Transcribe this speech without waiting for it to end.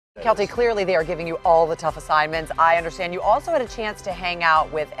Keltie, clearly they are giving you all the tough assignments. I understand you also had a chance to hang out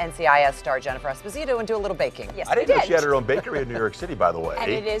with NCIS star Jennifer Esposito and do a little baking. Yes, I didn't know she had her own bakery in New York City, by the way.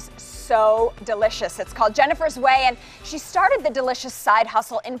 And it is so delicious. It's called Jennifer's Way, and she started the delicious side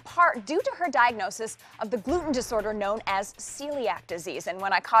hustle in part due to her diagnosis of the gluten disorder known as celiac disease. And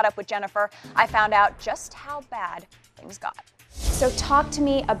when I caught up with Jennifer, I found out just how bad things got. So talk to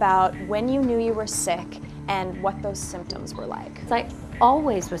me about when you knew you were sick and what those symptoms were like. I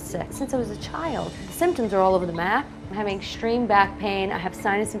always was sick since I was a child. The symptoms are all over the map. I'm having extreme back pain. I have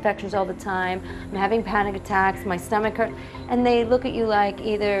sinus infections all the time. I'm having panic attacks. My stomach hurts. And they look at you like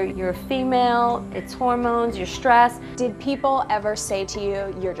either you're a female, it's hormones, you're stressed. Did people ever say to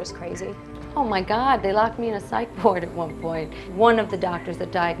you, you're just crazy? Oh my God, they locked me in a psych ward at one point. One of the doctors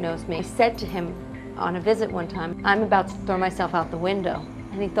that diagnosed me said to him on a visit one time, I'm about to throw myself out the window.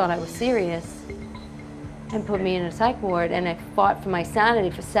 And he thought I was serious and put me in a psych ward, and I fought for my sanity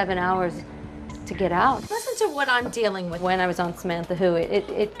for 7 hours to get out. Listen to what I'm dealing with. When I was on Samantha Who,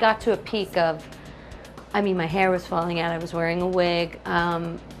 it got to a peak of, I mean, my hair was falling out, I was wearing a wig,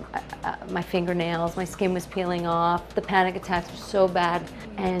 my fingernails, my skin was peeling off, the panic attacks were so bad,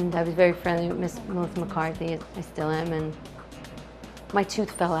 and I was very friendly with Miss Melissa McCarthy, I still am, and my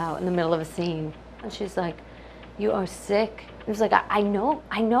tooth fell out in the middle of a scene. And she's like, you are sick. It was like, I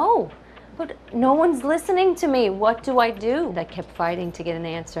know. But no one's listening to me. What do I do? I kept fighting to get an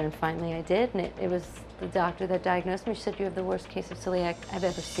answer, and finally I did. And it was the doctor that diagnosed me. She said, you have the worst case of celiac I've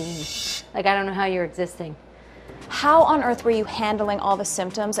ever seen. Like, I don't know how you're existing. How on earth were you handling all the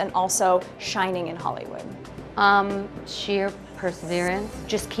symptoms and also shining in Hollywood? Sheer perseverance.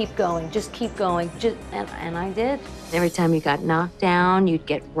 Just keep going, just keep going. And I did. Every time you got knocked down, you'd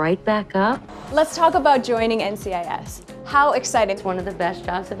get right back up. Let's talk about joining NCIS. How exciting. It's one of the best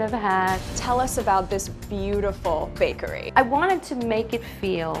jobs I've ever had. Tell us about this beautiful bakery. I wanted to make it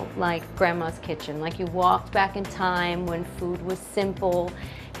feel like Grandma's kitchen, like you walked back in time when food was simple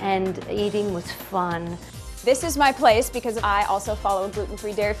and eating was fun. This is my place because I also follow a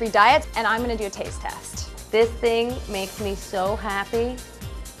gluten-free, dairy-free diet, and I'm gonna do a taste test. This thing makes me so happy.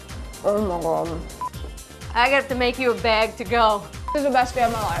 Oh my God. I have to make you a bag to go. This is the best day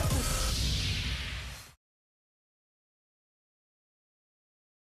of my life.